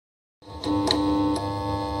Hey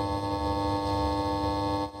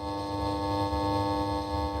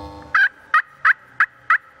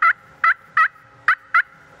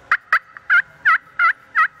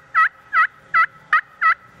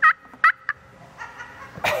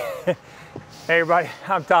everybody,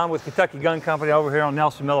 I'm Tom with Kentucky Gun Company over here on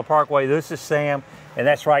Nelson Miller Parkway. This is Sam, and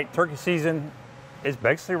that's right, turkey season is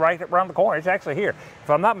basically right around the corner. It's actually here. If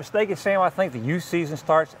I'm not mistaken, Sam, I think the youth season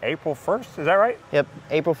starts April 1st, is that right? Yep,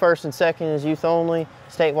 April 1st and 2nd is youth only.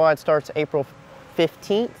 Statewide starts April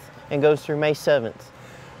 15th and goes through May 7th.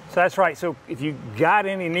 So that's right, so if you got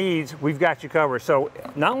any needs, we've got you covered. So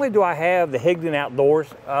not only do I have the Higdon Outdoors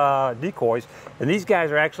decoys, and these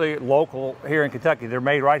guys are actually local here in Kentucky. They're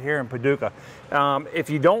made right here in Paducah.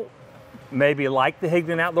 If you don't maybe like the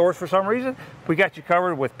Higdon Outdoors for some reason, we got you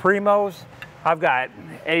covered with Primos. I've got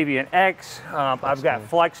Avian X, I've got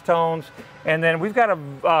Flex Tones, and then we've got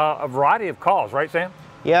a variety of calls, right Sam?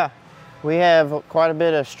 Yeah, we have quite a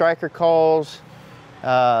bit of striker calls,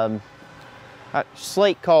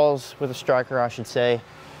 slate calls with a striker, I should say.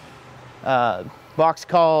 Box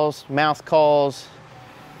calls, mouth calls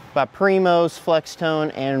by Primos, Flex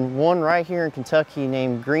Tone, and one right here in Kentucky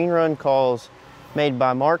named Green Run calls made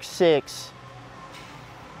by Mark 6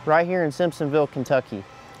 right here in Simpsonville, Kentucky.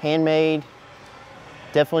 Handmade.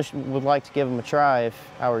 Definitely would like to give them a try if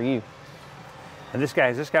I were you. And this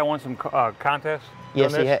guy won some contests?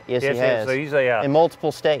 Yes, he has. So he's in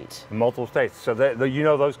multiple states. In multiple states. So you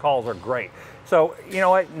know those calls are great. So you know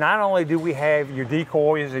what? Not only do we have your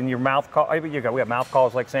decoys and your mouth calls, we have mouth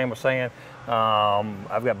calls like Sam was saying.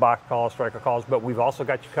 I've got box calls, striker calls, but we've also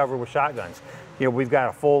got you covered with shotguns. You know, we've got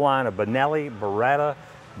a full line of Benelli, Beretta,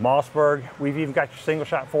 Mossberg. We've even got your single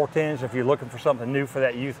shot 410s if you're looking for something new for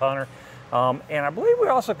that youth hunter. And I believe we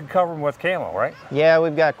also can cover them with camo, right? Yeah,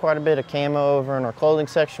 we've got quite a bit of camo over in our clothing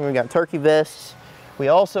section. We've got turkey vests. We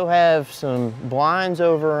also have some blinds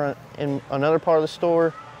over in another part of the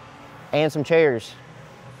store and some chairs.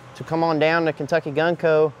 So come on down to Kentucky Gun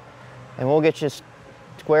Co. and we'll get you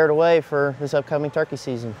squared away for this upcoming turkey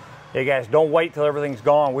season. Hey guys, don't wait till everything's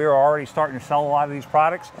gone. We are already starting to sell a lot of these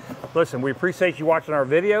products. Listen, we appreciate you watching our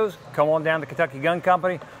videos. Come on down to Kentucky Gun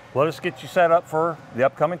Company. Let us get you set up for the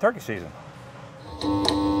upcoming turkey season.